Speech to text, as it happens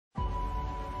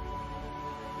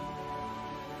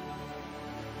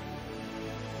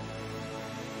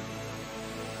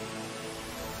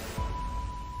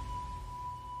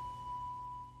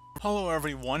Hello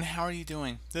everyone, how are you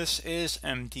doing? This is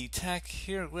MD Tech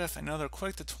here with another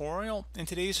quick tutorial. In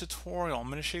today's tutorial, I'm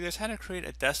going to show you guys how to create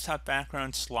a desktop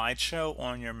background slideshow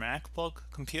on your MacBook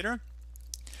computer.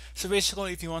 So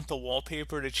basically, if you want the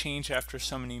wallpaper to change after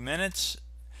so many minutes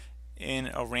in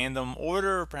a random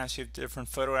order, perhaps you have different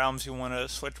photo albums you want to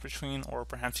switch between, or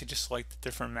perhaps you just like the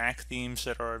different Mac themes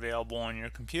that are available on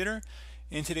your computer.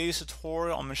 In today's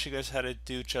tutorial, I'm going to show you guys how to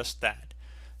do just that.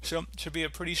 So it should be a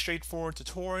pretty straightforward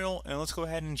tutorial, and let's go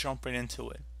ahead and jump right into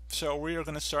it. So we are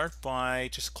going to start by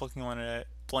just clicking on a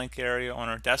blank area on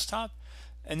our desktop,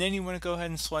 and then you want to go ahead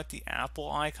and select the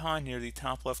Apple icon near the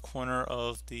top left corner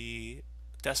of the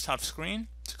desktop screen.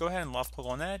 So go ahead and left click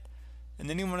on that, and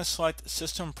then you want to select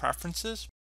System Preferences.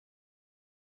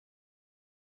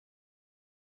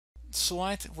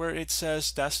 Select where it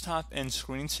says Desktop and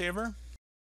Screensaver.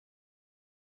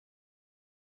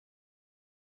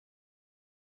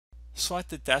 Select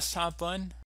the desktop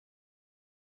button.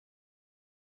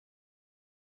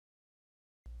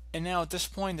 And now at this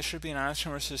point there should be an option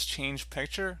where it says change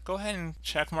picture. Go ahead and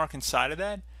check mark inside of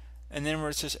that, and then where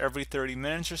it says every 30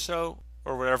 minutes or so,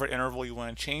 or whatever interval you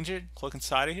want to change it, click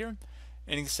inside of here,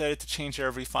 and you can set it to change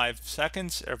every 5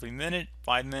 seconds, every minute,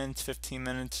 5 minutes, 15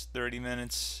 minutes, 30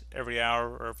 minutes, every hour,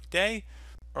 or every day,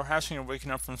 or perhaps when you're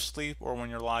waking up from sleep or when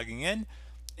you're logging in.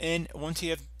 And once you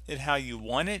have it how you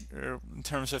want it, or in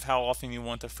terms of how often you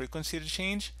want the frequency to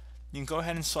change, you can go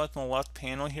ahead and select on the left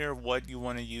panel here what you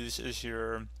want to use as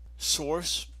your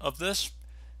source of this.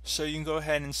 So you can go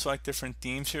ahead and select different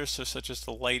themes here, so such as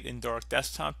the light and dark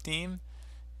desktop theme,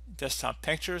 desktop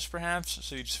pictures perhaps.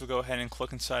 So you just would go ahead and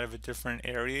click inside of a different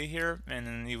area here, and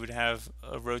then you would have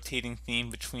a rotating theme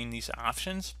between these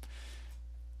options.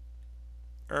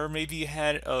 Or maybe you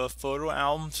had a photo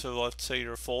album, so let's say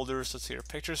your folders, let's say your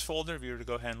pictures folder, if you were to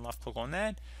go ahead and left click on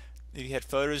that. If you had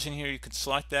photos in here, you could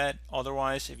select that.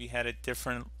 Otherwise, if you had a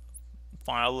different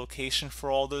file location for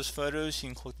all those photos, you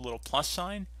can click the little plus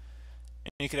sign,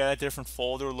 and you could add a different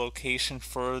folder location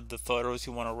for the photos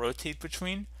you want to rotate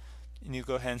between, and you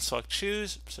go ahead and select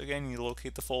choose. So again, you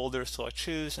locate the folder, select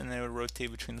choose, and then it would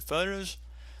rotate between the photos.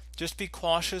 Just be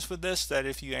cautious with this, that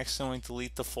if you accidentally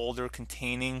delete the folder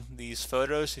containing these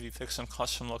photos, if you pick some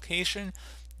custom location,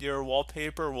 your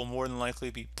wallpaper will more than likely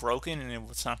be broken and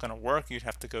it's not going to work. You'd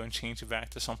have to go and change it back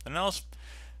to something else.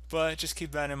 But just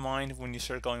keep that in mind when you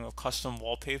start going with custom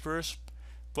wallpapers.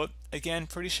 But again,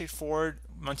 pretty straightforward.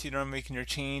 Once you're done making your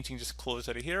change, you can just close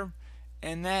out of here.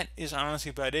 And that is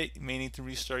honestly about it. You may need to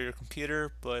restart your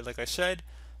computer, but like I said,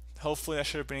 hopefully I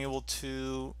should have been able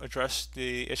to address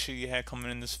the issue you had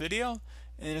coming in this video.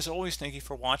 And as always, thank you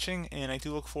for watching, and I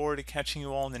do look forward to catching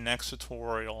you all in the next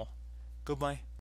tutorial. Goodbye.